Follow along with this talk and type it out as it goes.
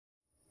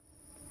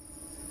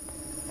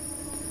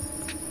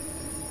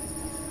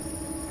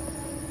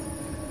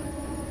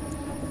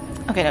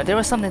Okay, no, there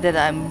was something that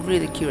I'm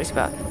really curious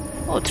about.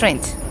 Oh,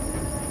 trains.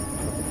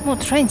 More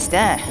trains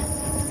there.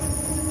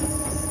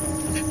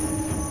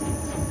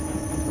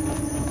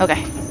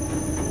 Okay.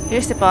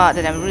 Here's the part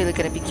that I'm really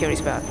gonna be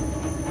curious about.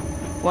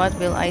 What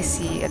will I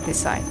see at this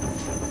side?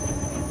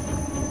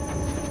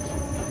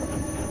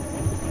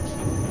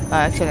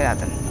 Actually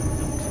nothing.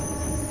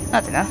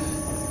 Nothing, huh?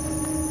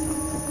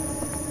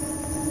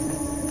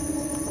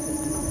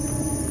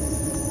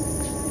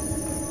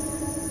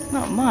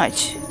 Not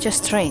much,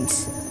 just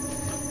trains.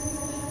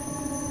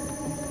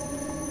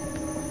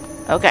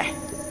 Okay.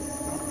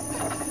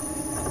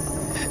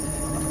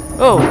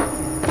 Oh!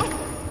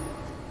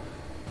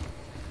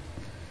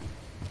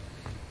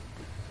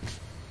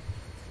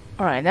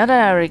 Alright, now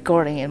that I'm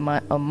recording in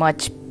a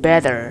much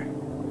better,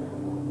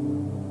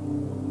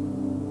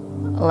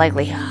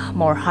 likely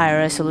more high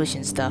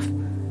resolution stuff,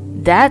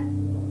 that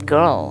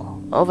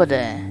girl over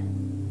there,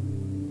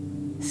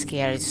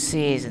 scary to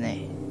see, isn't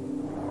it?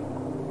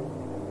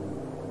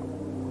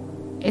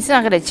 It's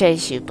not gonna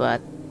chase you,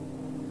 but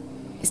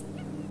it's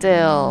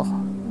still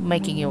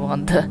making you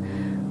wonder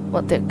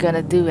what they're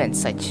gonna do and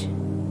such.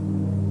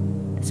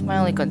 That's my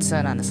only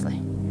concern, honestly.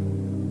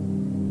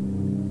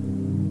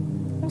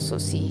 Also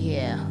see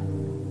here.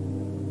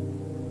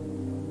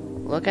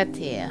 Look at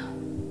here.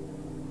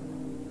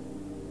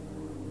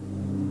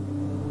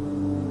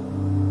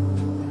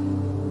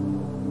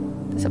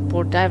 There's a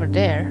poor diver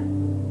there.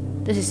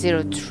 This is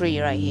 03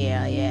 right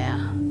here,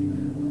 yeah.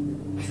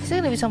 Is there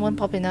gonna be someone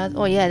popping out?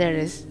 Oh yeah, there it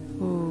is.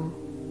 Ooh.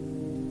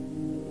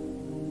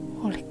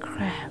 Holy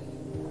crap.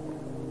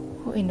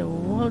 Who in the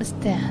world is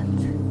that?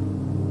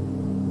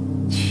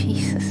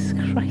 Jesus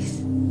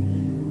Christ.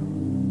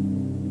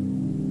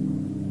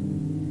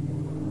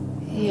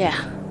 Yeah.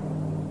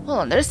 Hold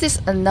on, there's this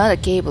another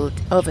cable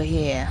over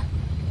here.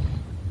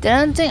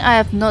 Don't think I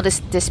have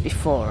noticed this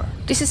before.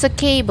 This is a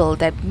cable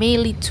that may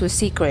lead to a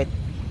secret.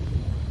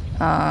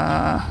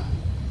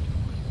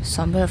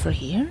 Somewhere over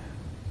here?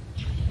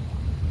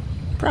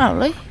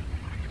 Probably.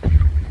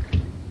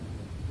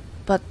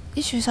 But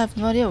issues I have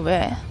no idea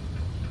where.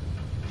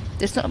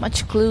 There's not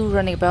much clue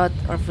running about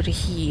over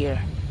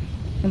here.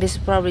 And this is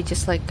probably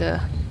just like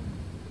a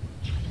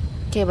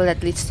cable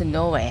that leads to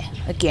nowhere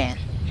again.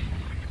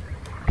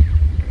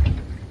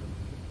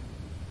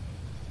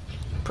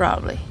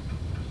 Probably.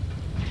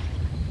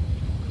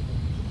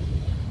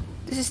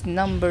 This is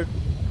number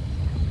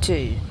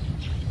 2.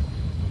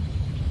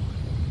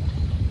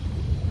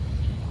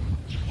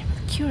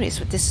 I'm curious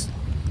with this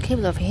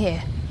cable over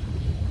here.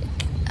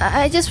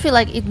 I just feel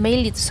like it may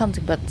lead to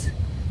something, but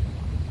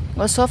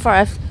well, so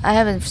far I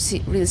haven't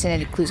really seen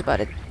any clues about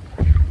it.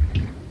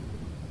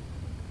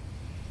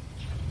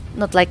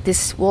 Not like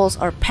these walls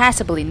are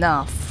passable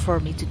enough for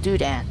me to do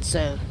that,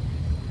 so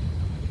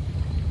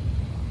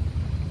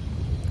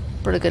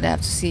probably gonna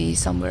have to see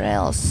somewhere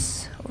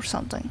else or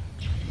something.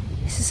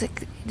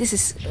 This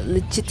is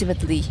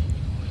legitimately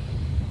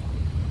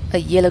a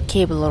yellow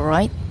cable,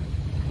 alright?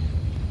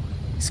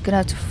 Just gonna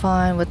have to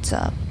find what's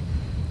up.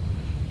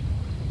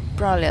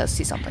 Probably I'll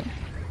see something.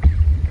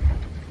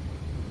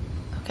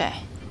 Okay.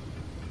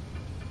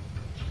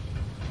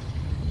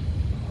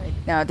 Wait,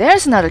 now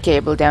there's another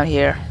cable down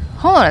here.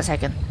 Hold on a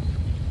second.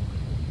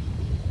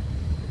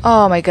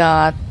 Oh my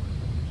god.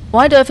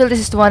 Why do I feel this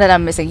is the one that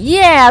I'm missing?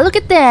 Yeah, look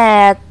at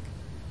that!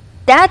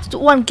 That's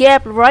one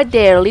gap right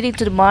there leading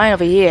to the mine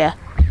over here.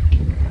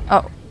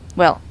 Oh,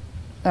 well,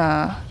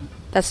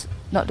 that's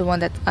not the one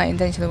that I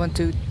intentionally want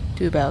to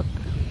do about.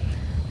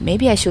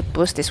 Maybe I should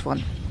push this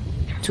one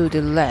to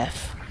the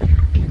left.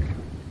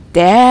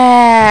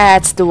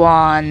 That's the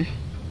one.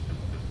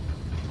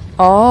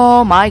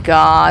 Oh my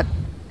god.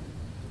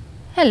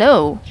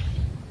 Hello.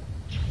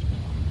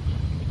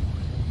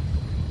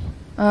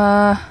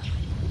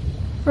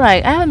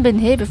 Right, I haven't been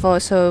here before,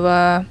 so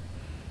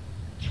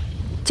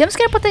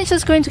jumpscare potential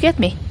is going to get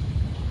me.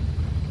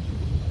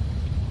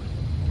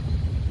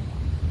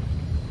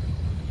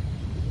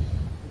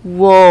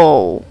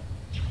 Whoa.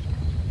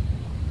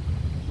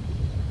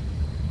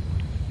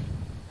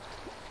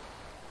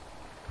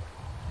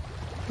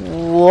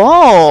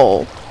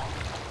 Whoa.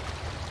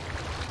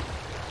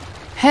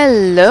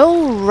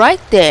 Hello,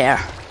 right there.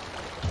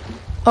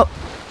 Oh,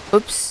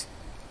 oops.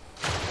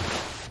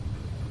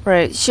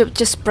 Right, should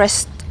just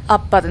press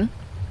up button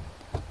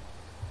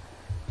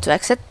to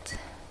exit.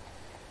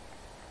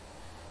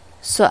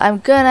 So I'm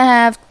gonna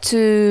have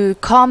to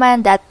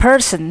command that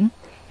person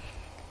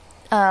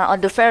on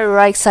the very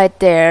right side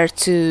there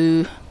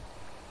to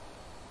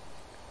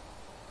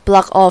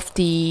block off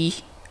the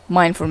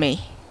mine for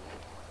me.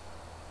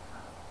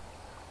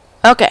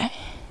 Okay.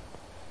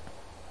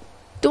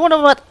 Don't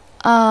wonder what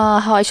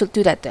how I should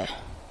do that there.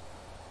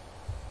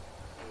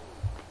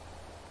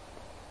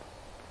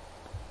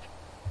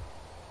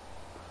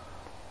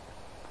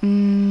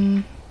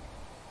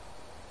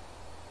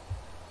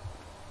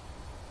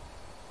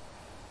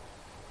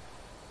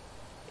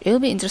 It'll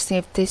be interesting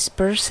if this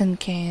person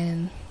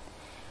can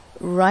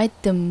write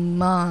the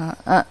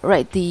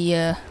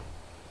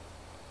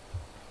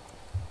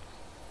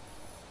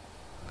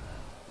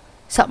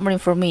submarine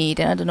for me,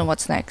 then I don't know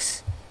what's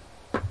next.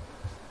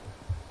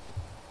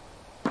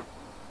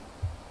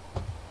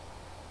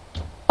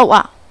 Oh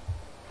wow.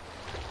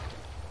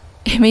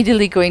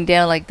 Immediately going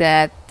down like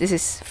that. This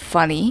is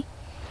funny.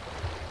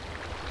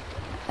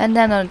 And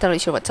then I'm not entirely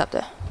sure what's up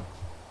there.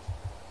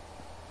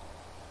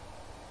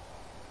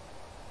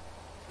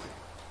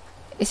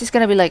 Is this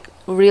gonna be like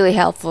really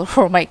helpful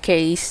for my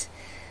case?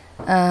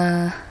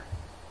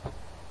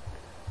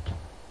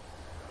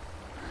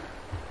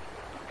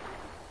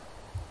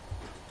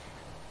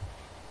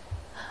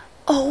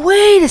 Oh,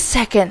 wait a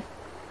second.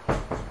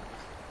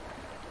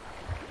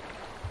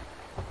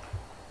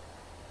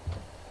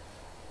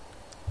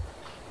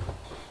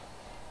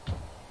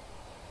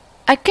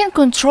 I can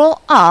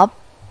control up.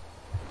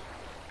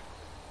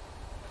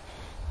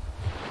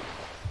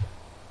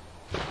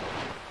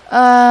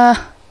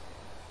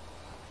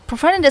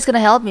 Providing that's gonna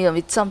help me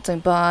with something,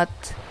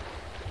 but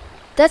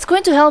that's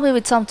going to help me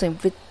with something.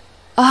 With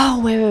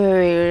oh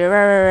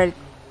wait.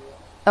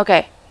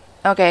 Okay,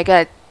 okay, I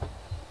got it.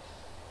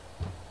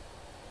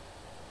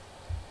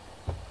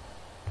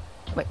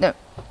 Wait, no,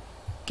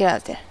 get out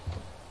of there.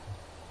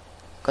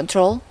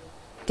 Control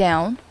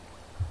down.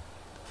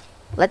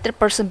 Let the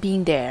person be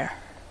in there.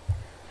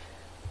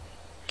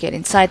 Get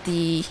inside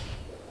the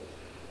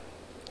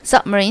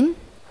submarine.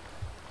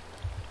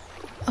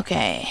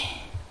 Okay.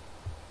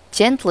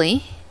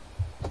 Gently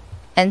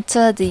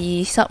enter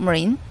the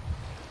submarine.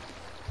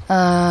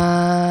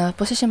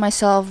 Position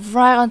myself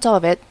right on top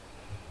of it.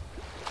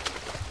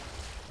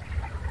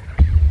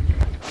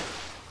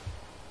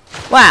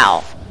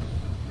 Wow.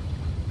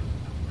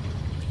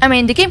 I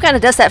mean, the game kind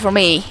of does that for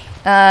me.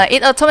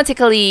 It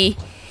automatically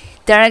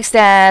directs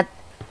that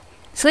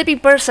sleeping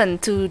person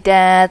to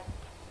that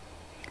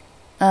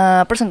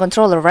person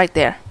controller right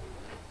there.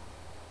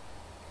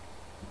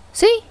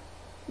 See?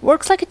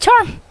 Works like a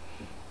charm.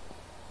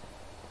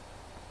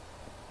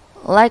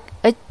 Like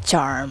a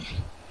charm.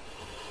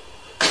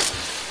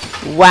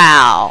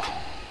 Wow.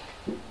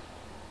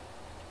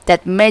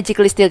 That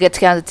magically still gets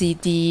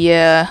counted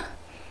the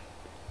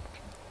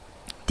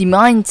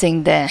mine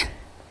thing there.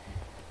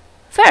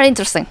 Very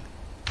interesting.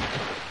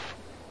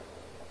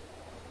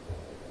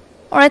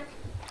 Alright,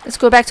 let's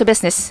go back to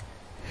business.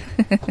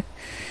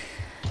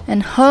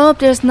 And hope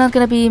there's not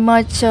gonna be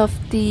much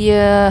of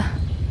the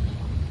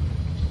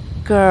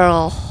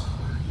girl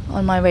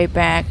on my way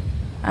back.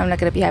 I'm not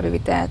gonna be happy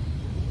with that.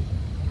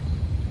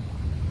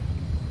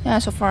 Yeah,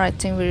 so far I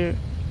think we're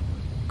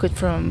good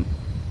from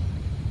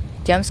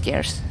jump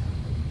scares.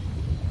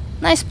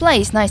 Nice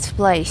place, nice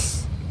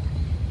place.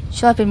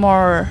 Should have been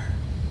more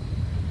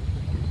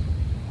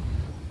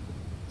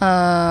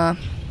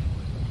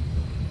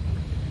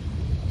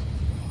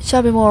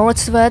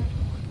what's the word?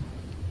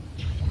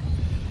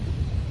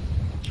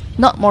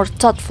 Not more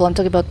thoughtful, I'm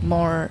talking about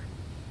more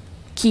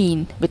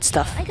keen with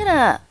stuff. I'm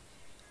gonna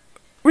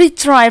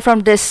retry from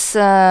this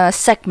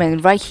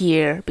segment right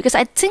here because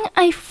I think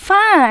I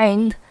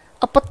find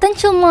a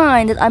potential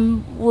mine that I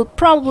would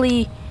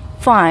probably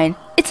find.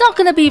 It's not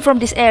gonna be from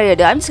this area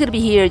though. I'm just gonna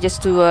be here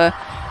just to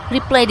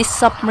replay this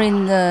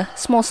submarine,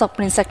 small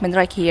submarine segment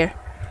right here.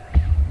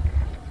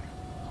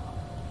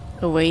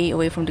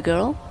 Away from the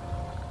girl.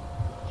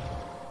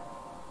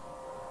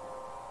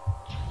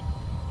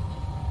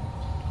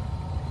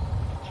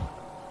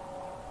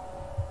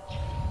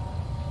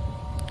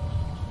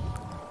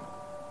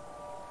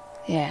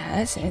 Yeah,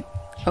 that's it.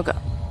 Okay.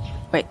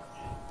 Wait.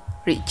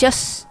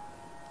 Just.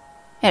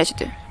 Yeah, that should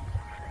do.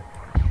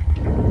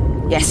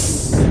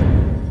 Yes.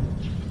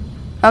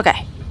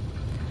 Okay.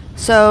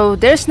 So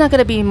there's not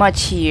gonna be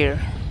much here.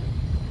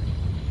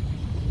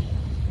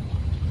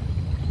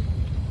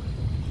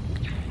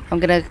 I'm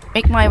gonna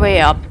make my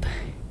way up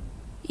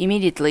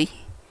immediately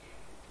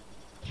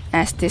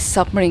as this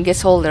submarine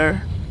gets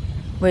older,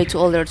 way too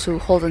older to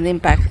hold an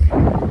impact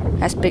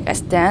as big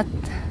as that.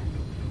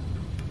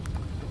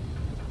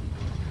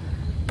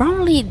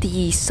 Probably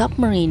the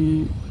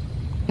submarine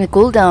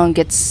cooldown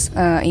gets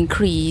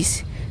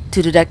increased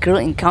due to that girl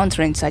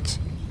encounter and such.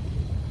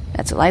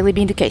 That's likely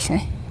being the case,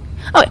 eh?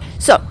 Okay,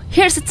 so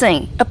here's the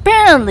thing.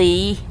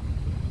 Apparently,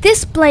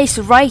 this place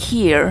right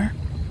here,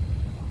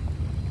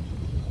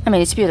 I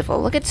mean, it's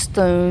beautiful. Look at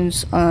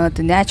stones,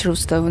 the natural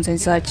stones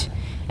and such.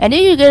 And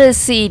then you're gonna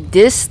see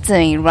this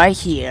thing right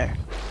here.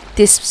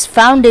 This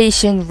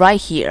foundation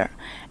right here.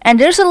 And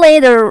there's a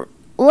ladder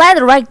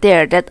right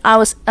there that I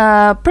was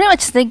pretty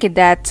much thinking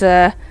that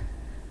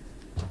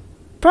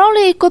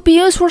probably it could be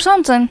used for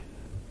something.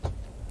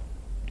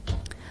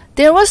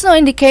 There was no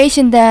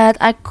indication that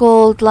I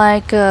could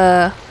like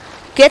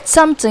get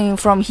something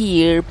from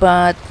here,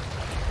 but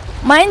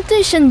my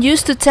intuition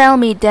used to tell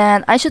me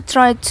that I should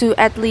try to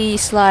at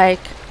least like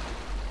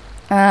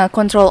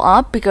control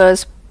up,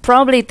 because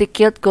probably the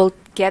kid could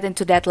get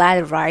into that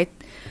ladder, right?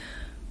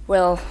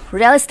 Well,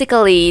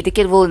 realistically, the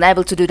kid wasn't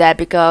able to do that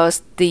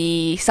because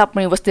the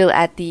submarine was still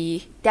at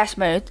the dash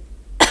mode,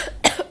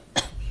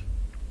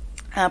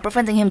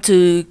 preventing him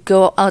to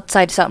go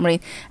outside the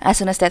submarine as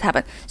soon as that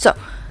happened. So,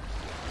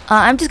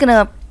 I'm just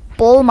gonna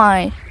pull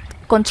my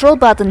control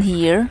button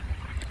here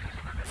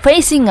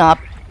facing up.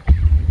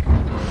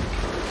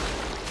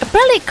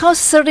 Apparently it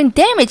caused certain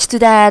damage to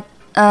that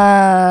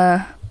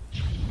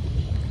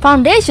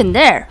foundation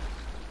there.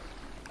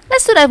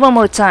 Let's do that one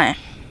more time.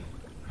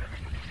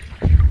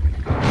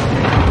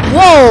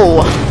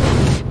 Whoa!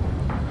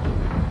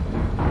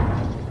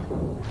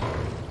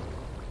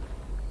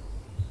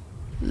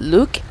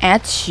 Look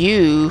at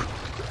you.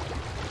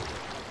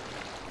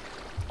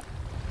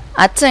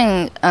 I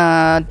think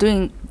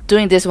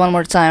doing this one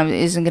more time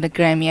isn't gonna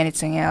grant me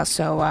anything else,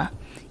 so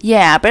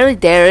yeah, apparently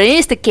there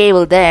is the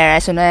cable there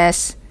as soon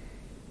as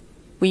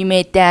we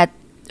made that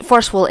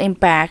forceful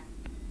impact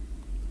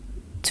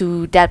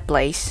to that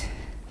place.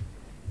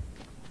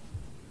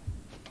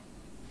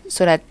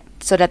 So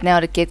that now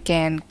the kid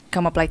can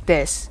come up like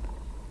this.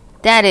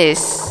 That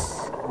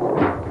is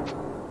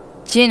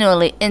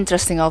genuinely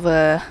interesting of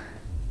a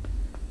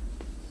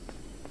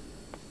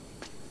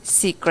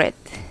secret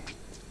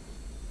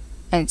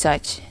and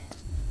such.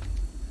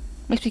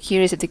 Makes me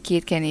curious if the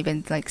kid can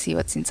even like see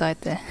what's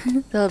inside there.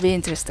 That'll be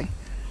interesting.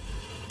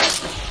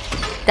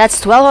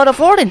 That's 12 out of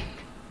 14.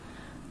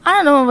 I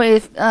don't know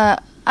if I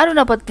don't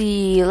know about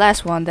the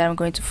last one that I'm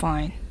going to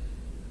find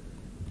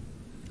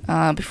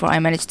before I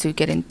manage to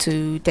get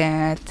into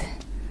that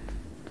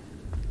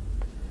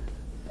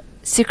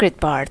secret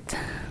part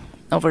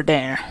over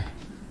there.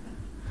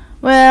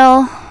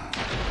 Well,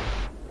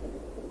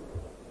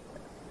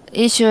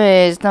 issue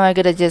is now I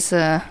gotta just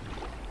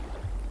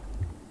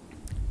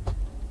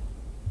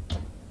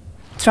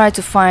try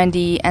to find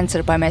the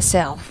answer by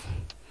myself.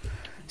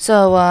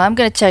 So I'm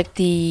gonna check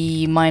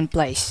the mine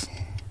place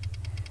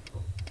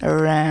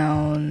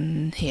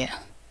around here.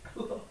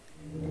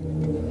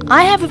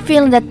 I have a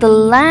feeling that the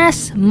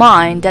last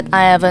mine that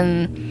I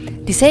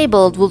haven't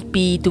disabled will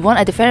be the one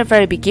at the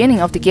very beginning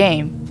of the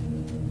game.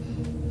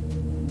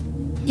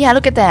 Yeah,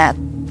 look at that.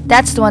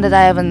 That's the one that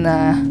I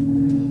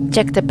haven't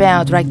checked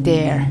about right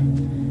there.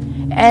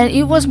 And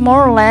it was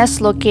more or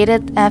less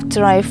located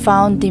after I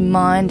found the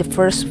mine the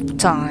first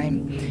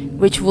time,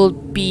 which will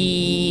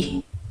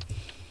be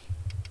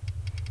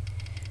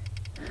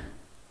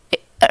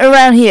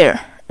around here.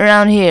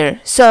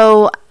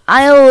 So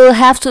I will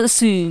have to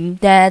assume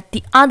that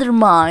the other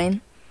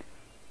mine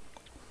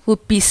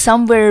would be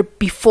somewhere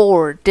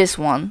before this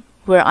one,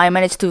 where I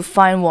managed to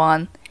find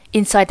one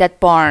inside that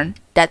barn,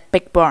 that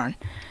big barn.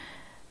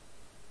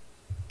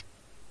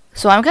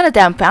 So I'm kind of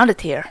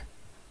dumbfounded here.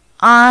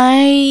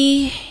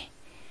 I'm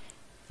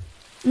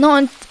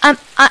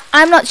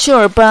not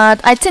sure, but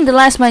I think the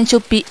last mine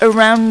should be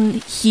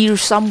around here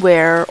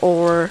somewhere,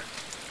 or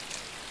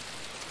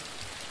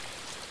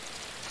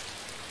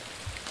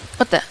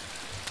what the?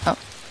 Oh,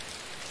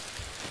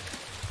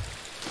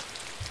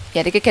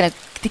 yeah, the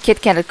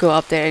kid cannot go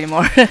up there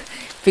anymore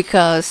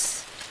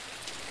because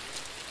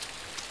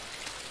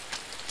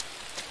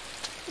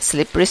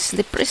slippery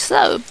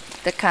slope,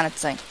 that kind of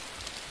thing.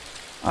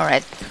 All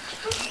right.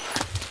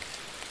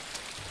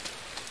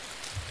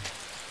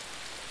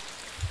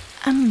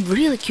 I'm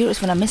really curious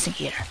what I'm missing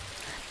here.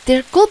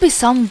 There could be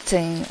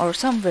something or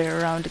somewhere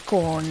around the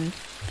corn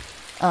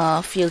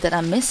field that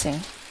I'm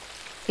missing.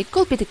 It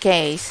could be the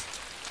case.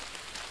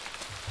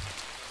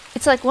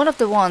 It's like one of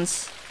the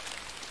ones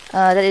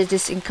that is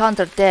just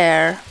encountered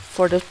there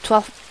for the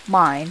 12th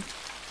mine.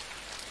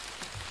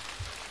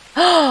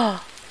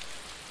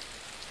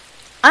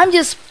 I'm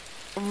just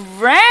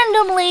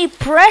randomly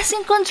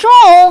pressing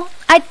control.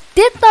 I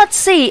did not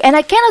see, and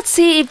I cannot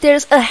see if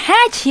there's a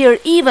hatch here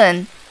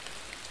even.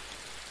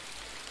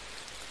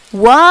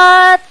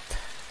 What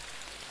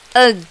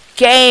a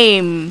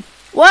game!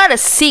 What a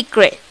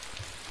secret!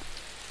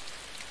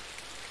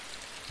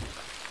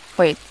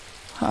 Wait,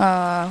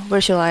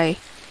 where shall I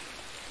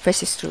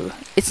face this through?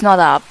 It's not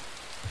up.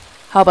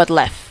 How about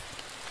left?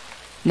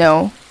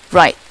 No.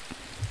 Right?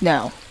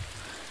 No.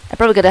 I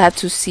probably gonna have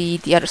to see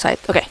the other side.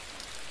 Okay.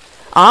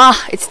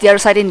 Ah, it's the other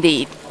side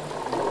indeed.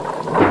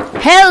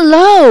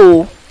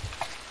 Hello!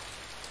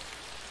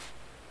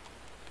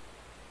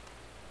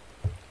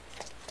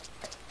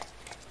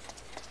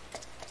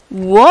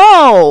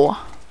 Whoa!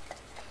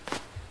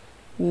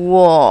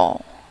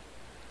 Whoa.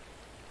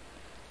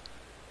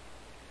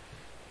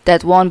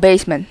 That one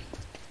basement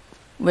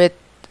with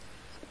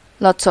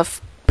lots of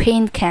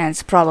paint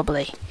cans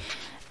probably.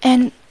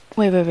 And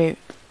wait.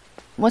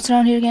 What's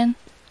around here again?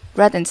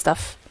 Red and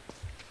stuff.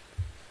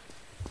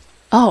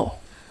 Oh.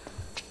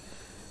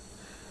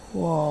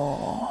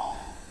 Whoa.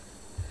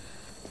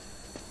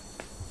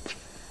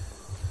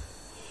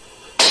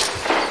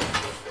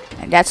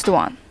 And that's the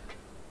one.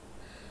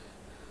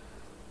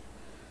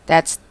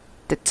 That's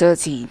the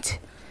 13th.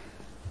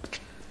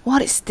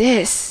 What is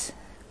this?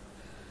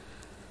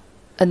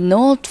 An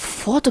old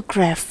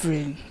photograph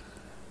room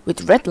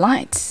with red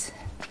lights.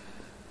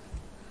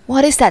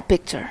 What is that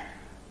picture?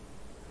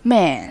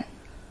 Man,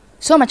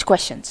 so much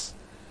questions.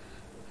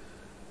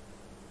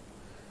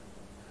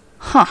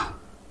 Huh.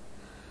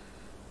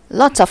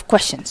 Lots of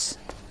questions.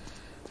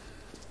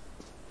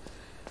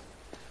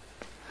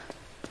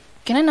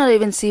 Can I not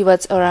even see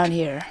what's around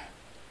here?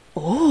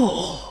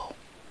 Oh.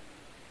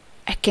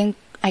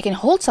 I can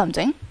hold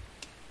something.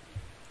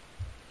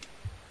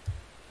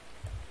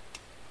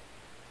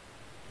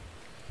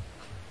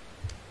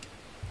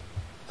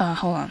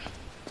 Hold on.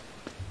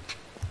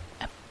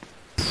 I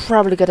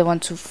probably gonna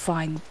want to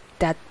find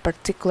that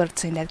particular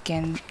thing that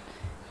can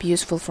be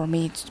useful for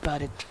me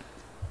about it.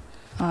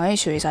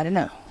 Issue is I don't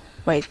know.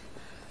 Wait,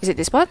 is it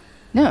this spot?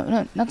 No,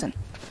 no, nothing.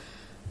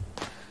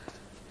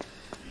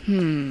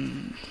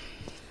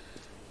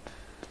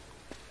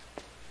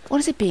 What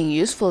is it being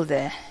useful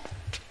there?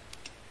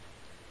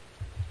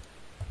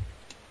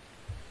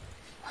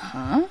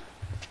 Huh?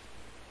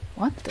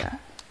 What the?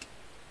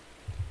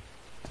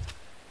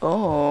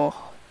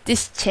 Oh,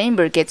 this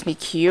chamber gets me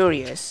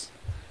curious.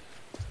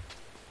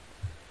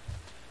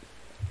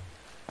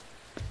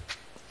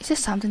 Is this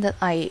something that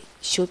I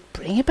should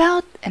bring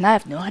about? And I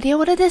have no idea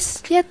what it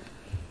is yet.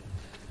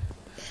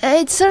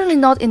 It's certainly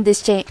not in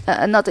this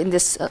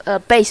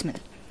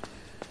basement.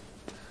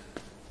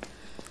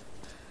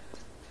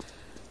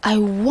 I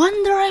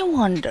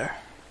wonder.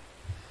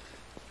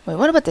 Wait,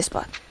 what about this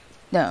spot?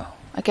 No,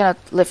 I cannot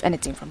lift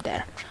anything from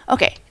there.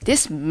 Okay,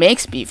 this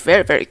makes me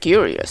very, very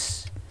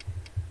curious.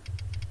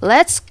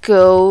 Let's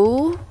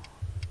go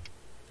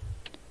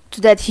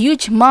to that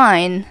huge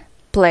mine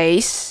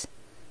place.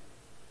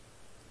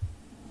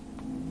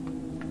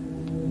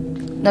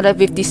 Now that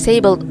we've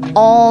disabled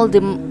all the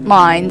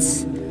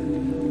mines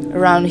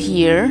around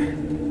here.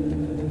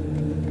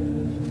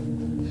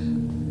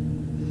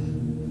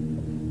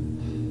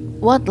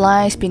 What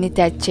lies beneath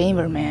that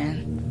chamber,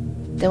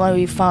 man? The one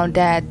we found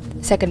that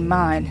second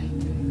mine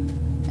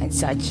and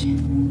such.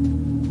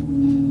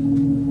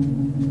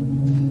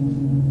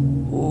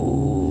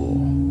 Ooh.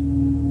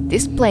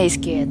 This place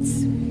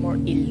gets more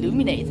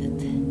illuminated.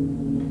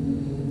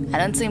 I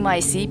don't think my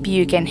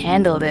CPU can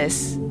handle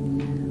this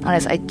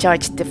unless I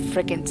charge the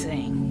freaking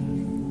thing.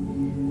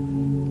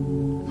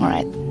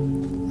 Alright.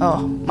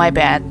 Oh, my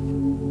bad.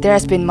 There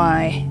has been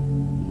my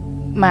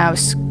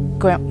mouse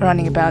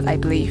running about, I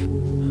believe.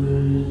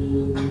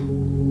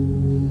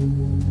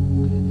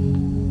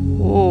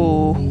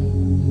 Ooh.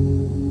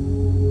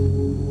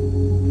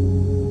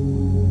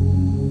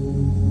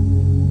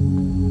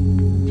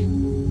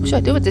 What should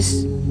I do with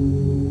this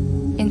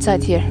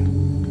inside here?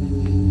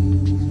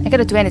 I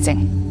cannot do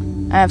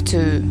anything. I have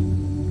to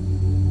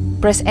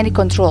press any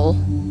control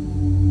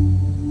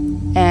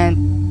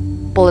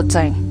and pull the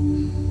thing.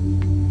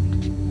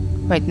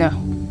 Wait, no.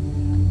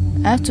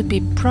 I have to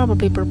be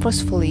probably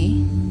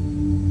purposefully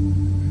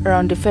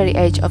around the very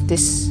edge of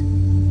this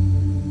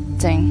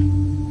thing.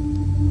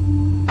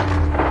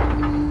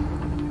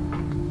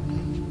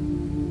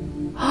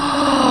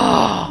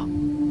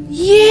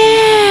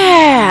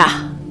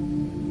 Yeah!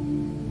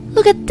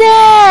 Look at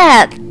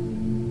that!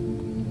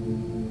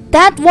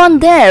 That one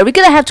there, we're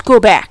gonna have to go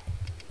back.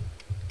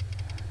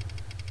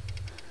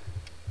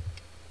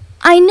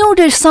 I know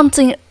there's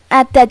something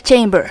at that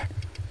chamber.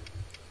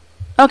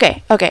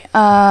 Okay,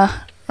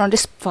 around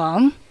this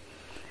farm.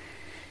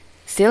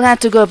 Still have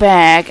to go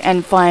back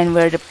and find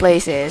where the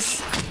place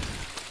is.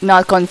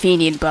 Not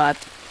convenient, but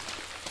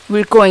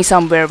we're going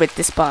somewhere with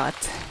this spot.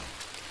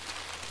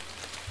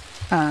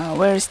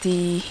 Where's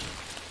the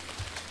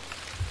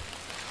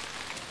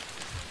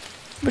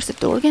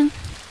door again?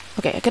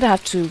 Okay, I'm gonna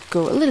have to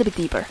go a little bit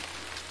deeper.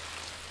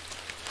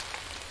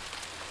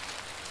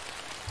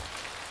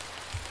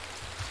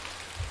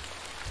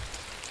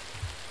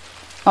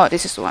 Oh,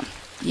 this is the one.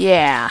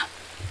 Yeah.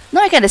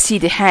 Now I gotta see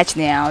the hatch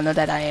now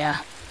that I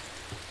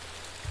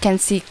can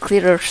see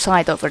clearer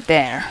sight over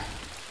there.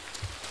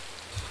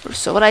 Or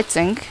so what I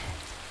think.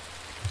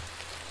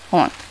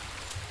 Hold on.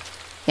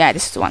 Yeah,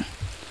 this is the one.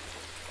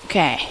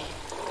 Okay.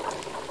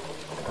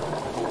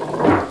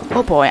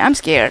 Oh boy, I'm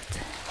scared.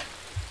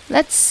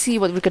 Let's see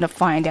what we're gonna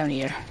find down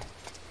here.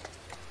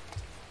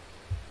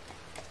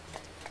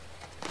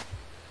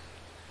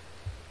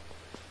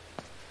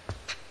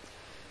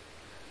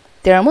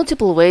 There are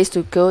multiple ways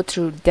to go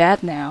through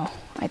that now,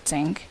 I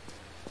think.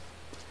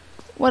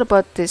 What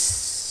about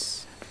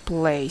this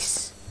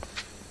place?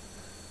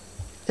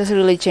 Doesn't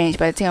really change,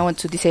 but I think I want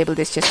to disable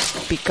this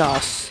just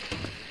because.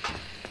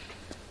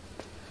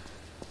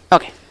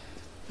 Okay.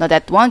 Now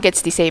that one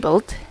gets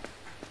disabled,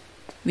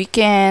 we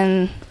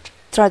can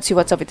try to see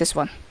what's up with this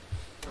one.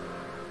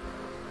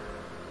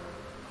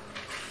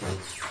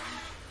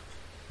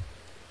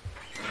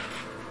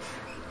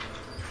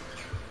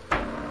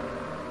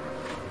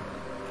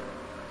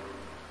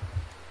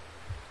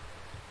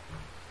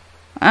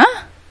 Huh?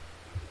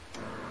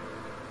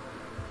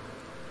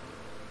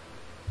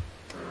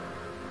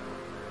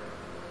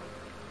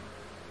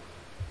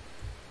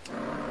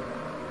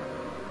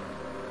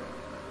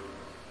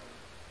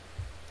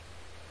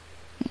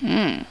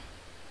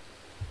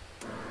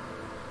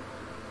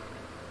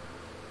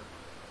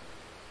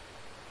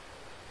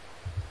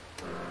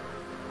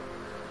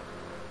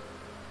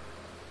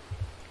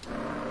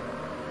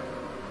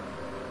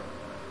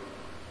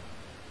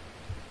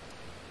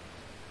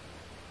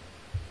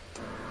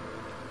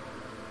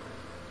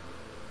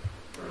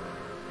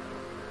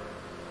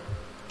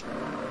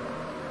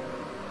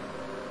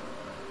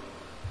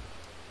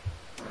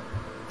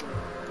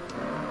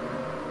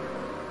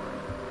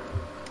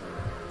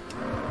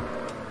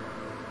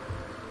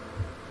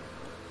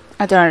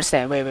 I don't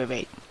understand.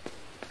 Wait.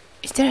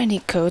 Is there any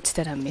codes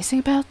that I'm missing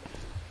about?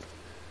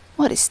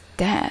 What is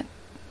that?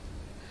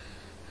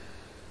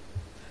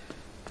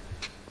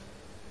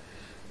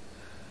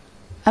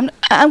 I'm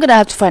gonna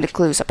have to find the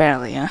clues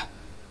apparently, huh?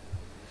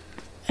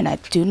 And I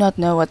do not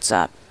know what's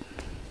up.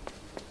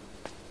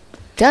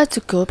 Do I have to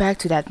go back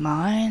to that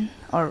mine?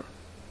 Or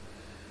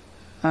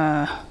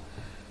I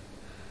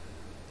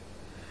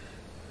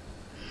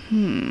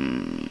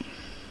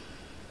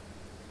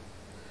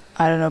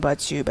don't know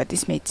about you, but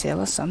this may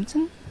tell us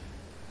something.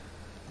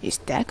 Is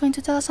that going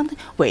to tell us something?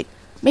 Wait,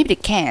 maybe the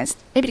can's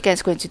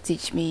going to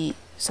teach me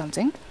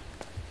something.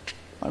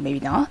 Or maybe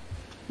not.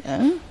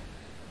 No?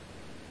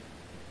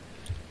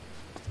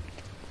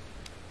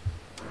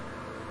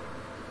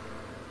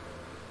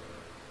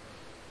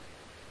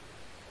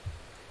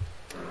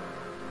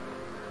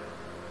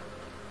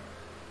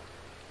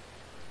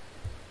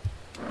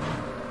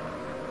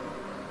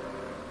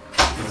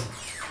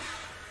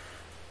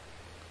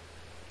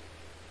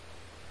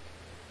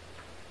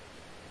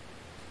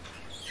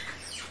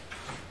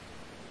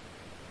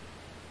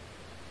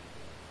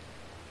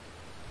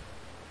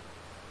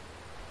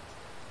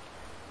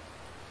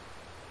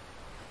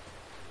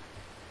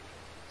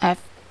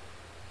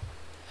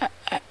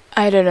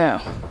 I don't know.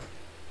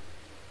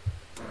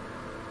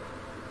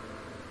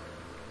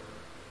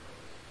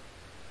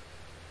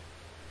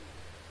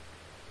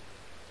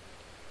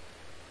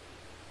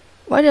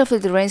 Why do I feel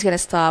the rain's gonna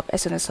stop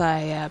as soon as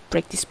I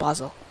break this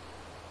puzzle?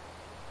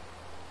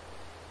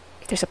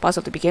 If there's a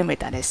puzzle to begin with,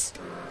 that is.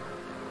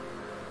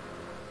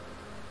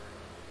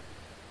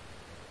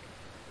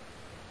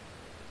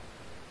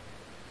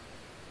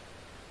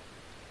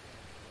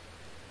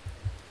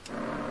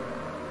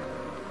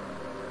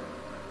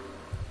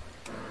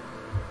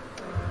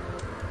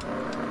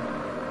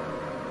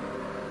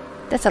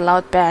 That's a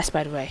loud bass,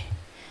 by the way.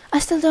 I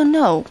still don't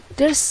know.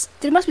 There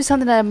must be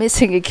something that I'm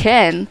missing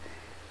again.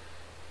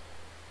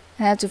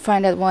 I have to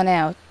find that one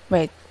out.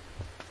 Wait.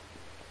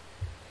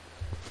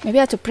 Maybe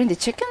I have to bring the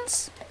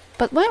chickens?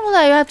 But why will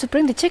I have to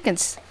bring the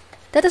chickens?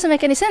 That doesn't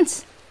make any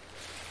sense.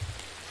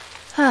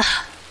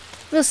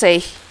 We'll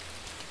see.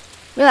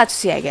 We'll have to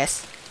see, I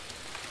guess.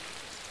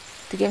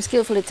 The game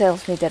skillfully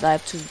tells me that I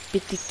have to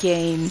beat the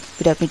game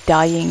without me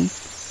dying.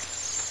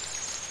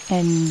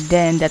 And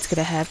then that's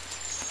gonna have...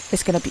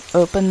 It's gonna be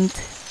opened.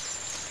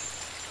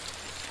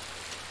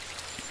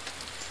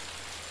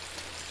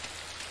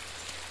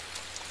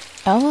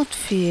 I would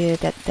fear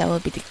that that will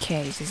be the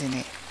case, isn't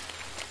it?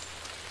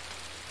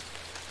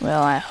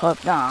 Well, I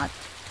hope not.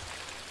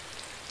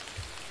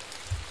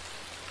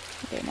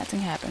 Okay,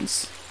 nothing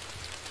happens.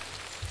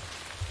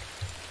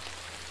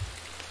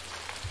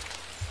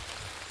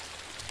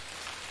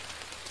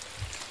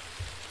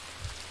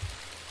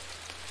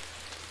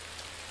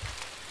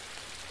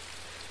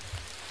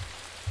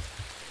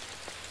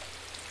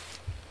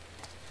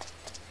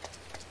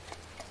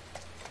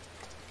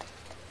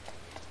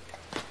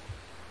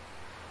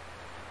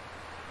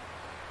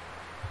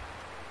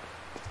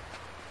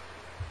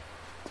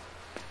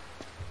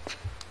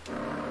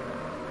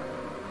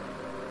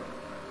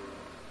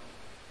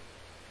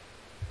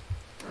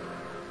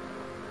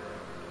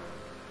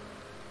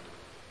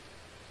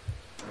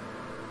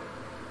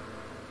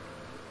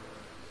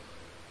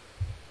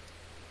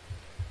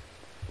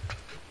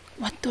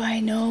 What do I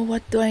know?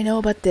 What do I know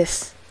about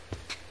this?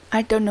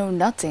 I don't know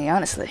nothing,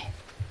 honestly.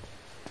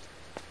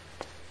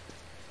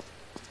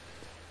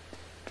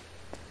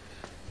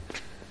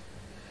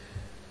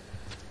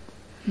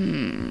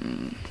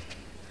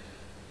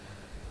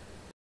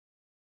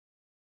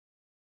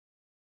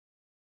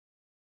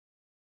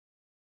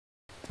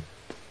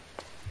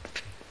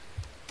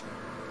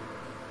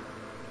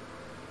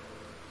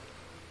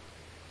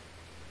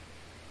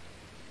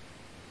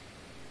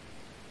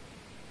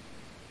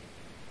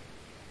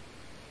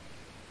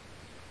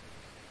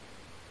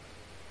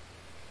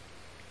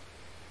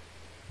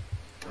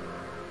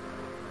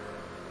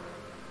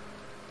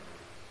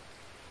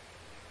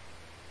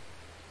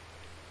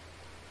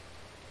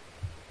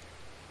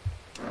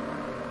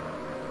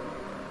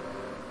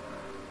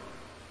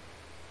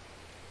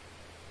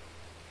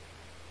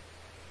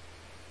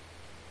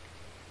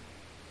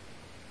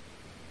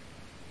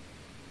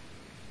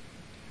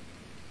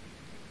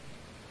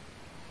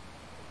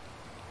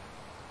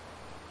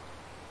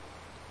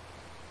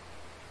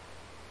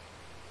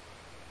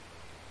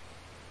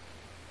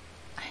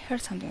 I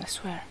heard something, I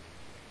swear.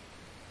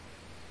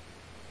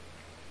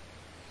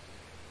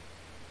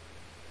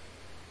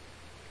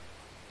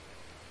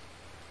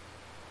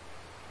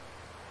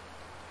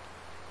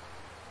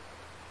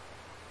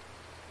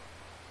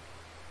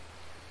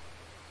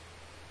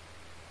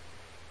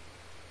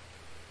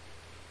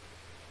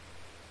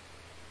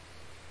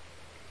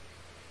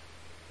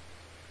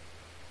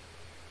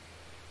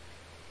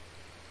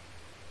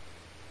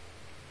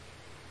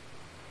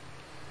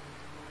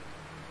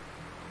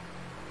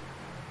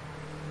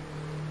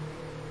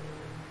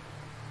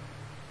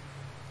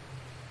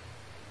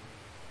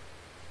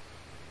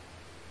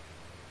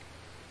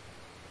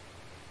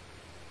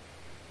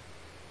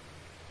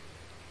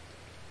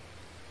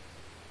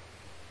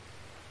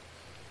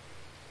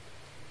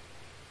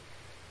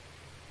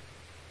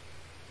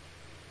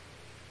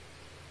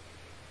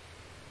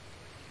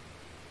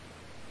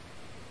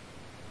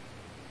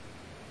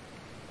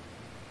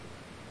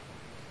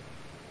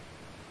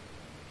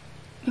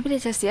 Maybe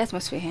it's just the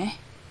atmosphere, eh?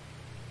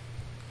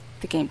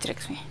 The game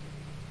tricks me.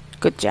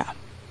 Good job.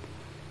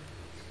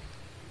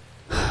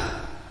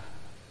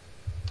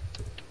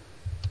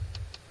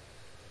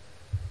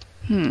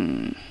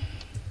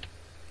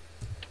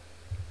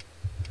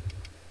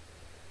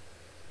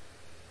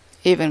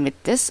 Even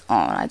with this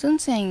on, I don't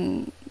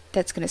think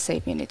that's gonna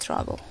save me any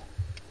trouble.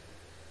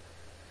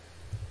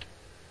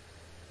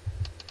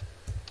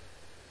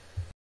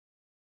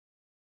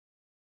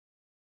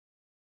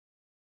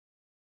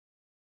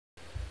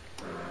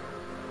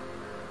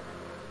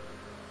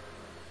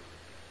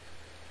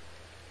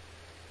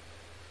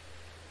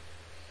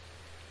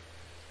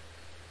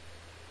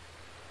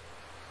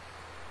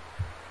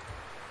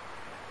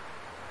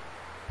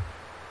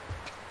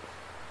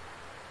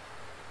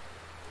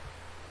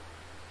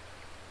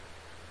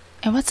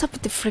 And what's up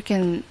with the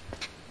freaking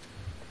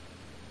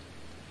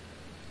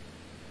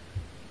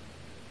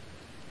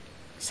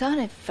sound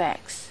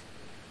effects?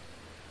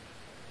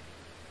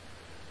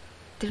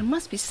 There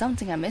must be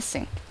something I'm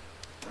missing.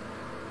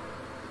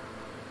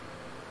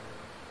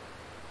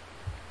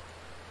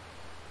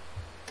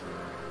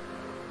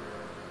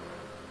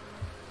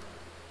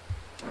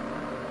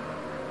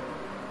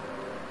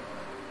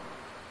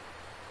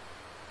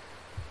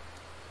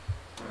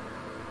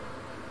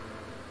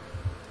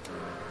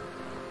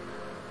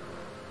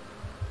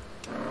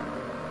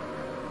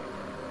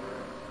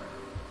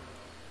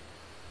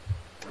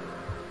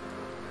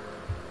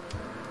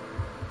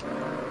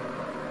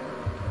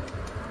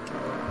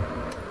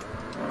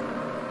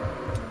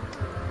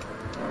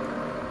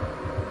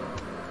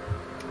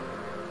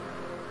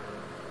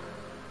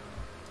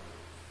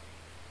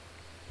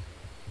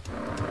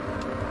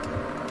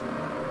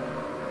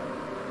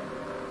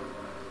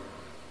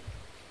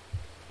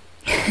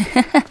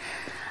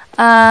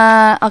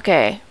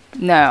 Okay.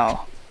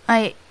 No.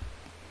 There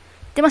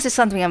must be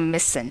something I'm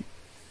missing.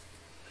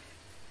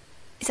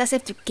 It's as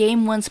if the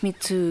game wants me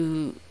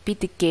to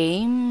beat the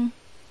game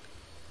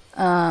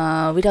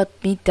without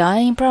me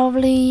dying,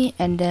 probably,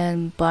 and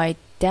then by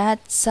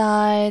that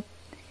side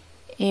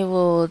it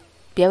will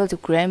be able to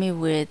grab me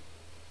with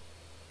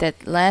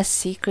that last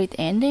secret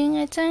ending,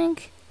 I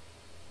think.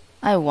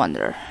 I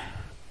wonder.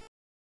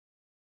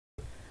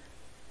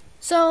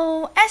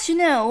 So, as you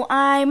know,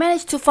 I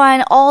managed to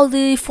find all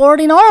the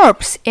 14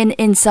 orbs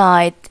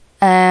inside,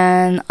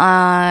 and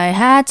I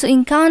had to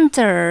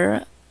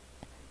encounter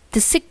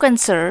the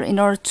sequencer in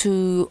order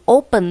to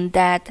open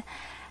that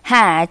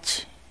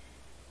hatch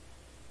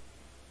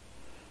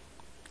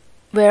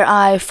where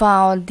I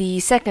found the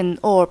second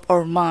orb,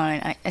 or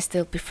mine. I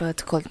still prefer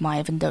to call it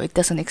mine, even though it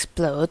doesn't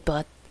explode,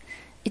 but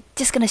it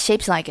just kinda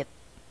shapes like it.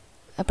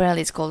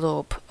 Apparently it's called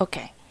orb.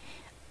 Okay,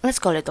 let's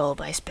call it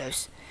orb, I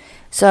suppose.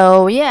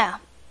 So yeah,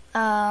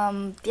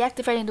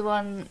 deactivating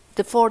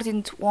the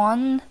 14th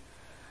one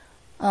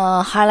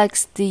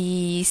highlights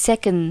the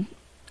second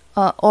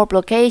orb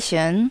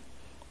location,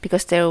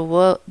 because there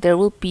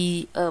will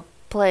be a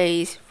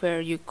place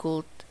where you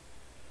could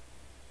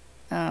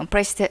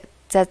press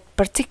that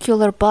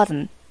particular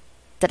button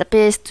that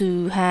appears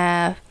to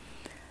have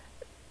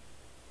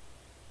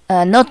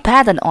a note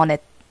pattern on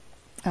it.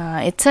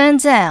 It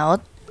turns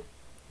out,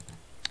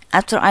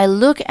 after I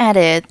look at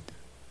it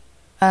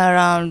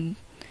around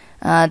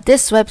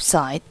this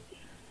website,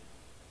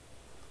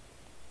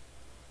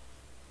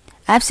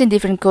 I've seen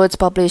different codes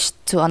published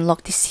to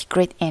unlock the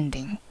secret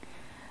ending.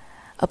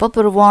 A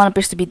popular one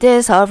appears to be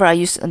this, however I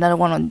used another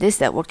one on this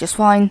that worked just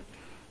fine.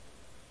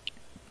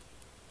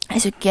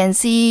 As you can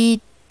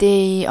see,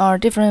 they are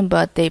different,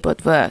 but they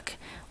both work.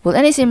 Will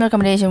any similar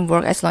combination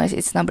work as long as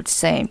it's numbered the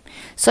same?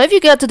 So if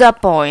you get to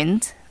that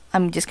point,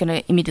 I'm just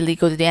gonna immediately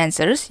go to the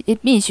answers.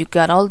 It means you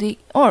got all the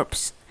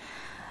orbs.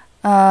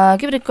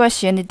 Give it a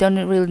question, you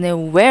don't really know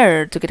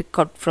where to get a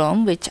code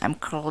from, which I'm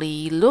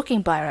currently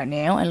looking by right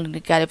now,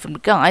 and got it from the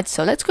guide,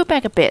 so let's go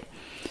back a bit.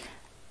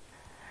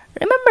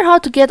 Remember how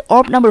to get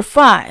orb number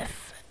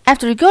 5.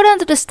 After you go down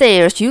to the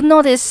stairs, you'll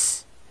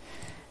notice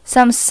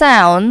some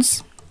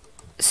sounds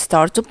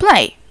start to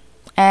play.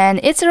 And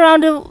it's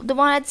around the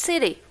one at the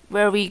city,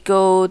 where we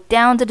go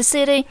down to the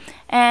city,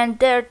 and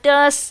there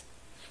does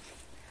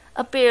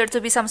appear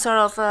to be some sort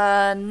of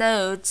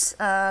notes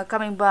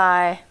coming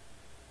by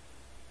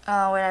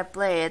when I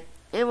play it.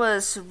 It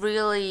was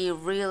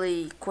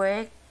really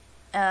quick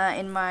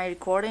in my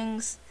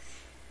recordings,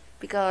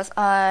 because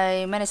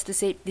I managed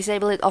to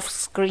disable it off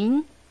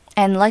screen,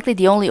 and likely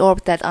the only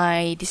orb that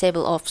I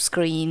disable off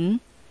screen,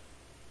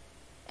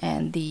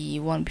 and the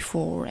one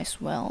before as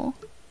well.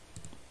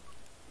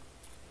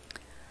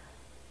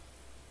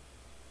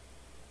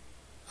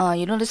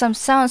 You notice some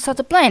sounds start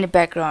to play in the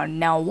background.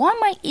 Now, one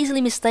might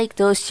easily mistake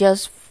those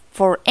just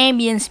for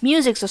ambience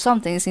music or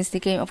something, since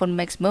the game often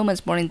makes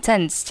moments more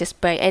intense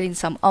just by adding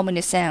some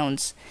ominous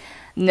sounds.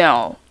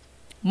 No.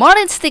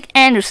 Martin Stig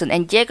Andersen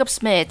and Jacob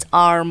Smith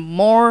are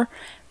more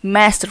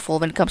masterful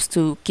when it comes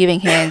to giving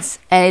hints,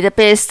 and it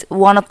appears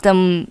one of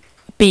them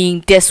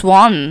being this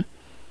one.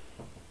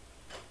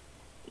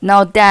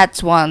 Now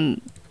that's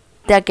one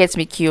that gets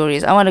me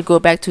curious. I want to go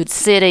back to the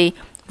city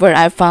where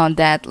I found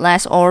that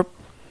last orb,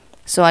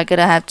 So I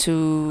gotta have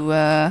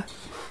to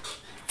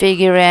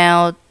figure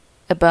out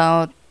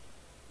about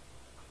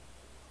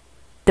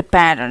the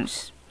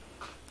patterns.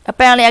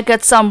 Apparently I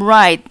got some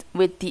right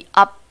with the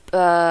up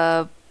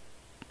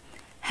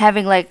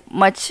having like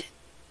much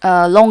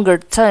longer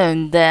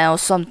tone there or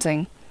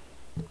something.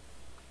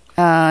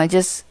 I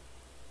just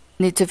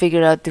need to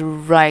figure out the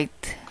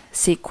right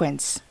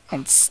sequence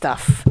and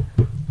stuff.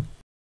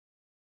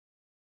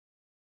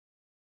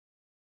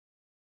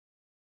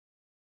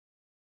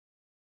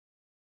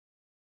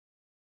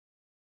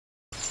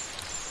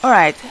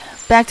 Alright,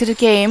 back to the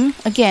game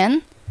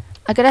again.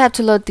 I gotta have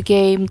to load the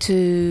game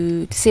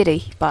to the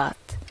city, but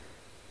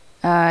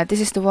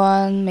this is the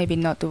one, maybe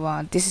not the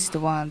one. This is the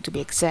one to be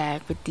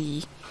exact, with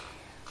the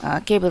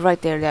cable right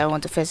there that I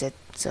want to visit.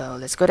 So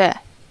let's go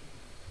there.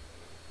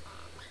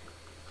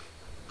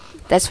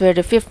 That's where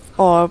the fifth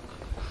orb.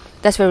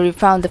 That's where we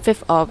found the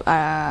fifth orb.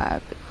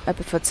 I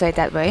prefer to say it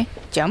that way.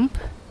 Jump.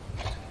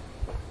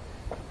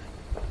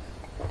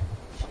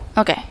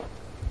 Okay.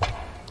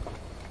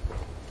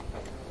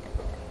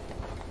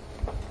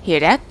 Hear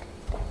that?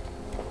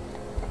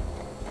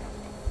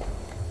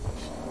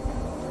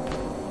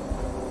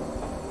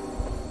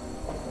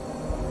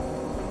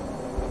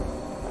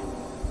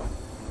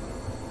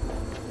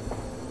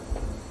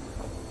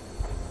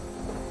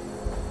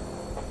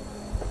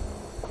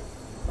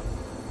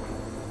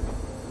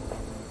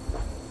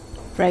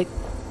 Right.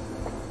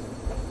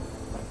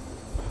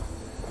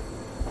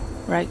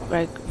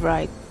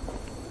 Right.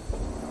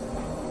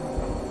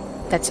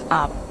 That's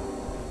up.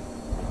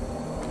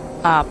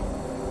 Up.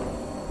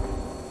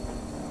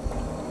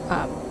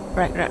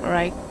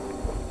 Right.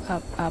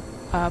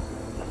 Up.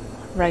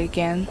 Right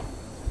again.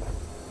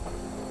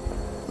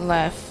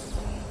 Left.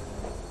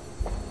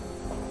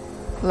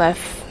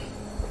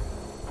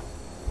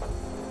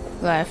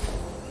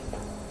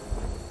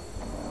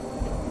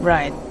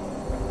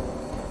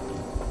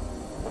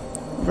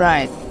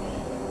 Right.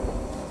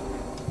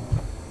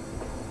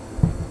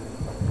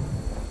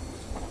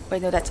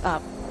 Wait, no, that's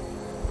up.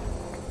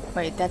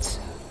 Wait, that's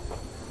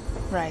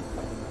right.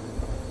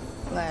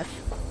 Left.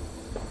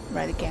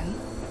 Right again.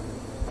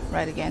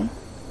 Right again.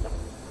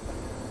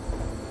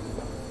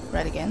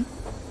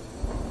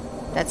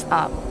 That's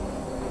up.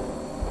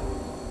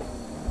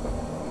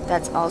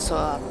 That's also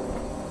up.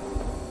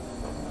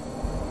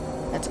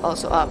 That's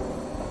also up.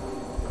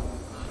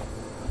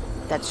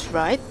 That's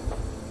right.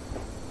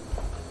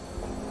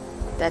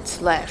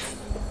 That's left.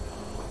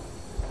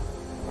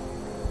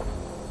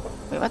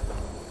 Wait, what?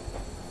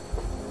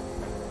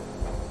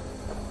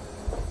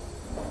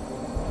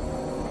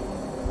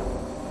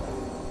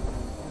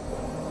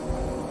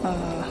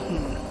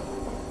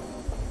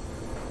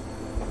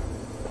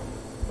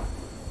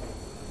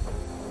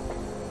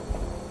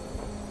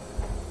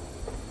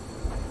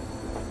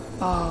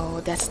 Oh,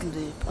 that's the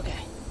loop. Okay.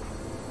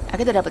 I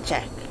gotta double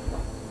check.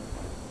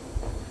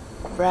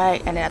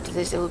 Right, and then after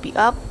this it will be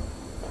up.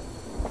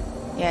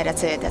 Yeah,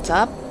 that's it. That's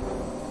up.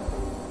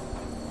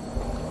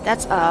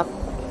 That's up.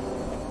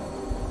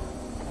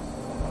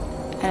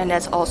 And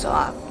that's also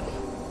up.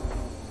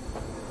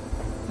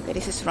 Okay,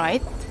 this is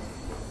right.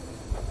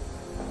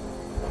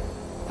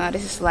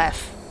 This is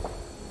left.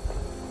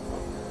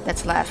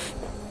 That's left.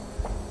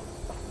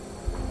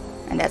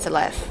 And that's a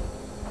left.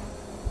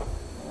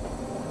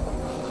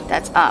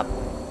 That's up.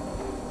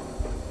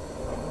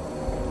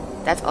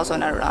 That's also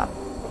another up.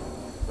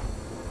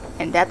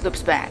 And that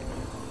loops back.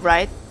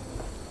 Right.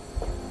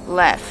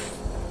 Left.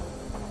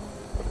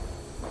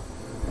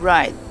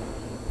 Right.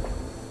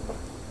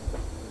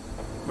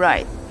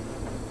 Right.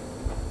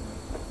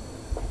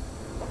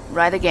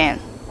 Right again.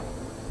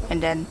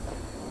 And then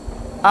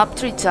up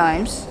 3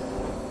 times.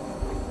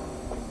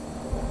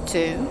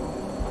 2.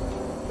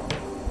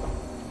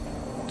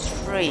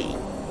 3.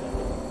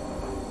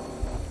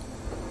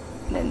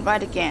 And then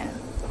right again.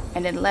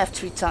 And then left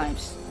 3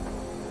 times.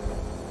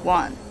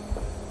 1.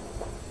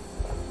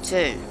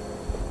 2.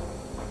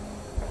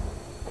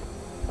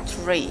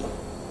 3.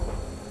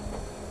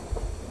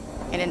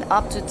 And then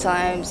up 2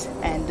 times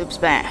and loops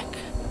back.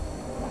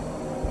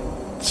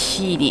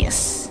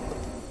 Genius.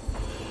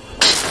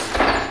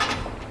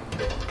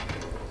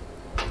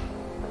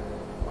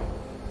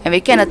 And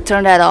we cannot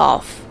turn that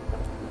off.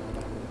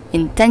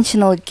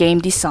 Intentional game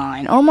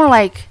design, or more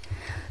like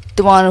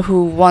the one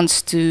who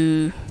wants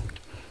to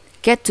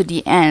get to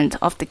the end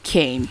of the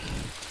game.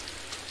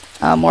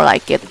 More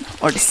like it,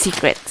 or the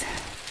secret.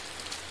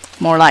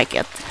 More like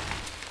it.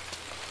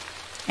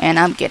 And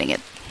I'm getting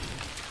it.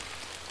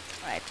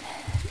 Right.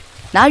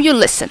 Now you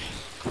listen.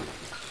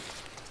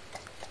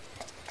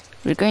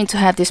 We're going to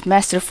have this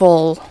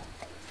masterful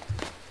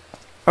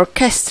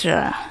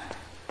orchestra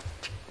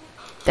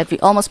that we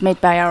almost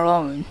made by our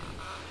own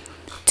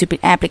to be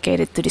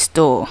applicated to this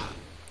door.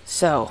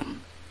 So,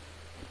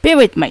 be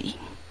with me.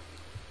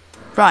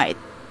 Right.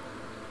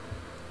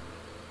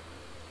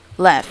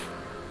 Left.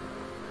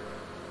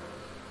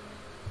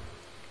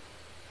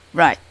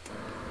 Right.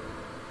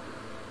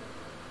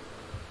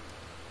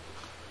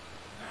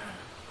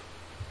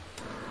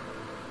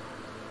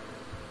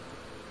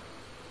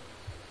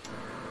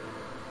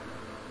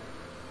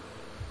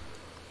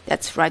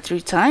 That's right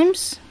 3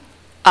 times.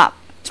 Up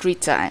 3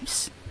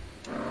 times.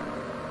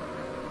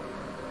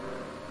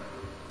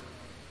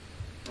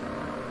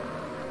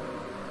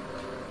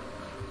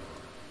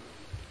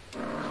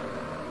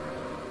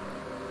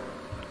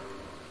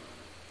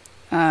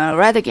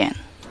 Right again.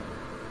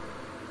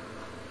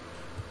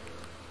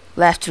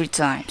 Left 3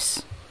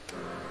 times.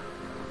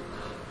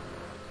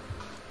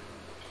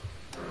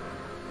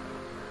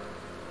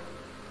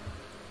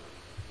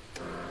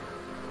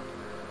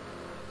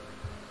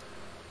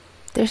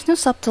 There's no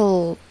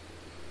subtle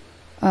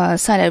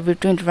sign that we're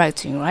doing the right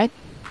thing, right?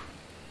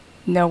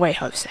 No way,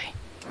 Jose.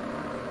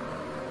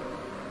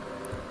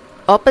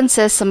 Open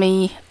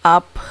sesame,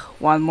 up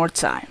 1 more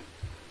time.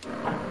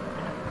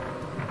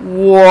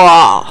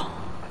 Wow!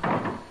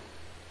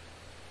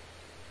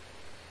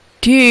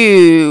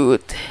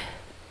 Dude!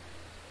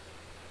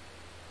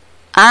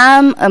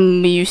 I'm a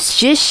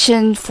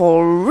musician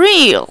for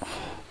real!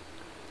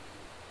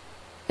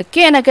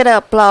 Again, I gotta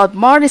applaud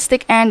Martin,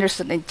 Stig,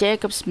 Andersen, and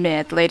Jacob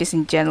Smith, ladies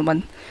and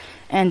gentlemen,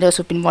 and those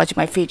who've been watching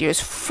my videos.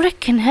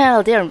 Freaking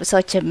hell, they're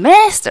such a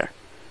master!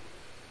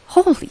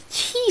 Holy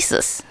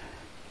Jesus!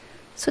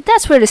 So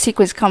that's where the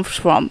sequence comes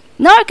from.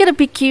 Now I gotta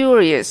be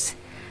curious.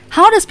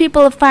 How does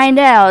people find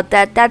out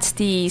that that's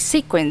the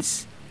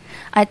sequence?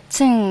 I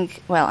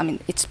think, well, I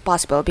mean, it's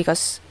possible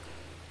because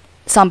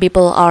some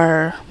people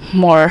are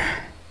more,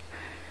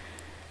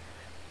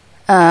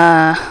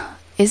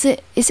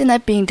 isn't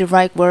that being the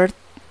right word?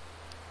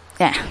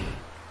 Yeah,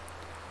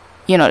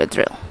 you know the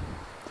drill.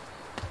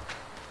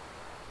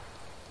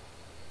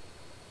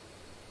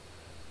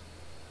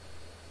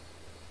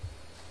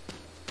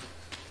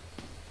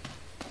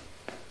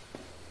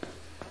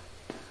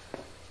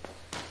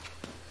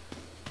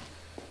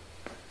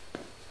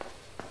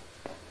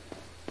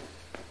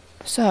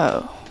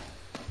 So,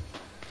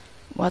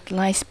 what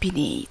lies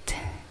beneath?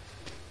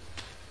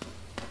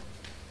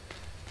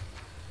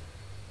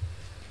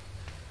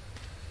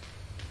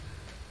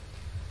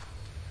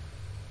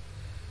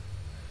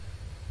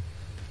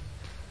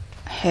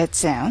 Head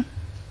sound.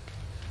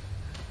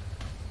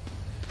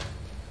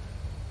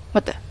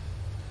 What the?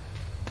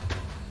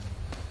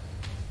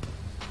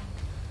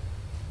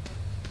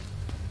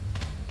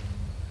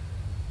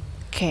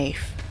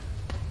 Cave.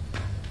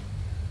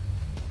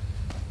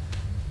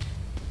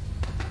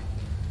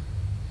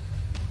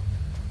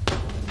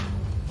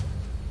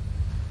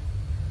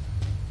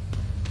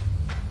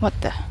 What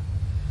the?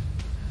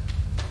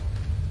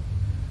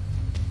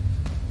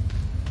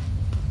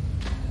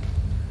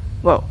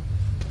 Whoa.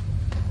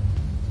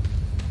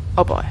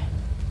 Oh boy.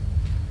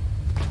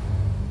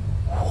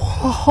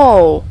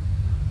 Whoa.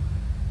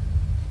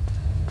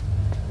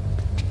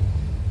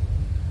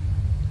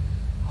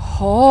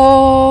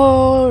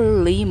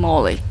 Holy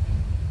moly.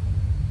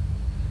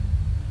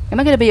 Am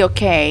I gonna be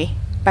okay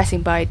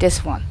passing by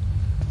this one?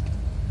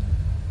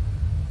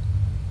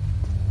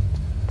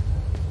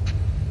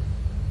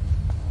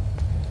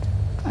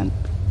 I'm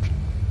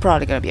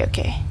probably gonna be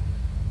okay.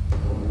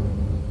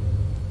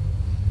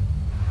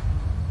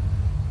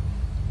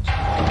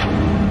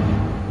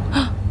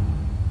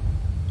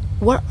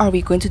 What are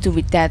we going to do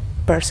with that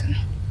person?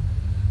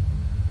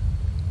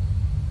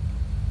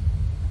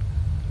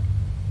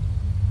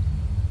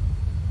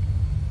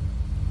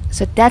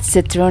 So that's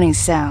the droning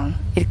sound.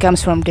 It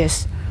comes from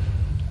this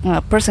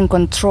person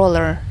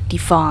controller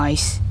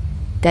device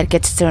that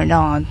gets turned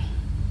on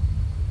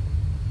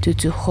due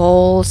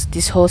to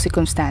these whole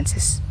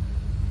circumstances.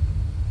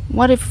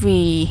 What if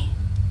we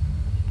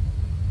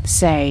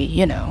say,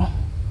 you know,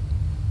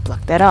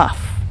 plug that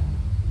off?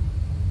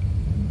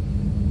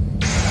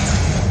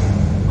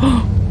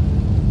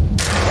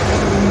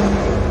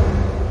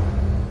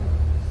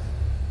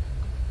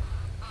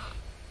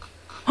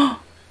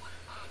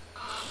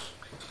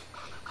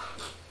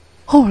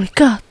 Holy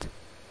God!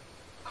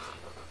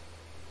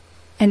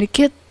 And the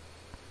kid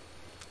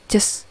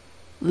just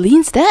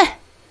leans there.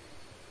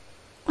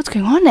 What's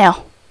going on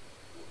now?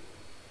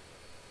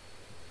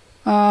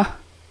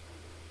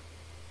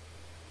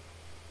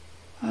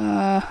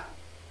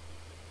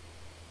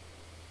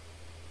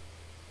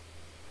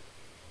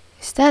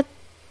 Is that?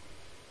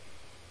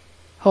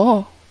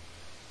 Oh.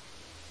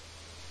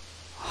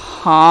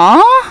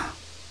 Huh?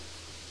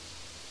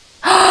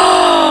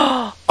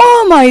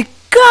 Oh my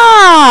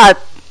God!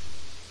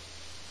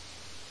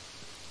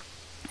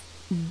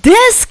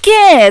 This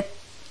kid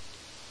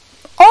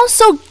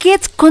also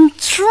gets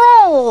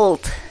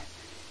controlled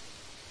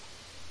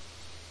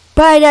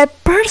by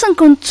that person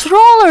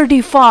controller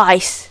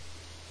device.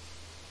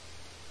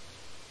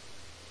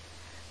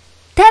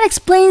 That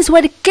explains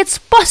why the kid's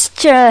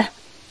posture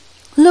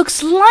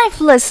looks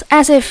lifeless,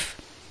 as if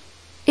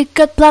it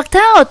got blocked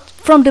out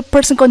from the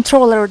person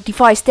controller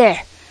device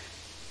there.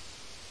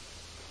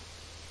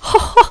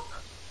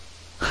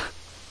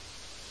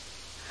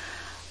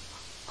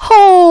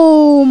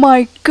 Oh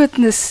my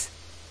goodness.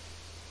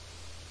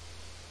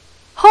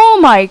 Oh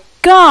my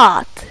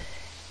God.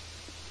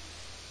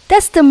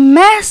 That's the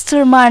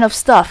mastermind of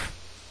stuff.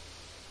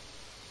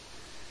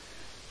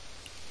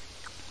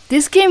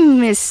 This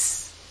game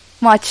is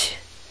much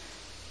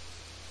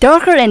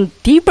darker and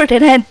deeper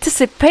than I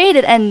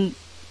anticipated, and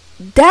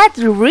that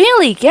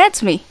really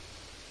gets me.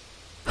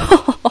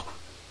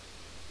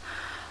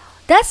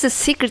 That's the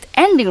secret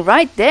ending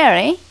right there,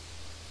 eh?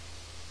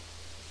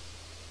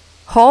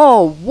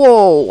 Oh,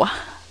 whoa.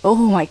 Oh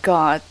my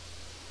god.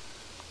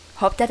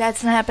 Hope that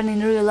doesn't happen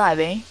in real life,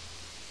 eh?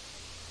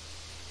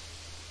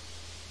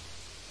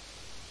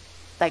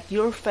 Like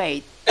your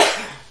fate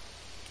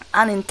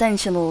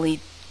unintentionally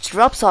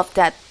drops off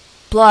that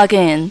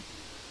plug-in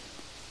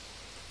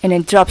and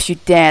then drops you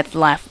dead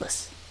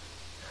lifeless.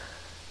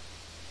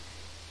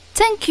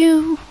 Thank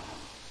you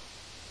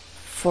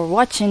for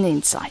watching the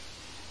Inside.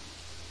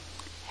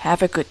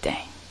 Have a good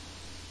day.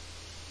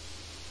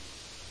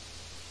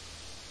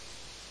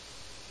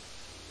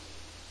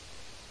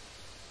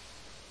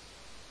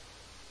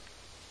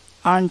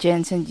 Arn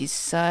Jensen is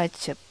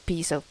such a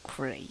piece of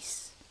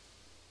grace,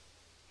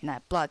 and I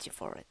applaud you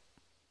for it.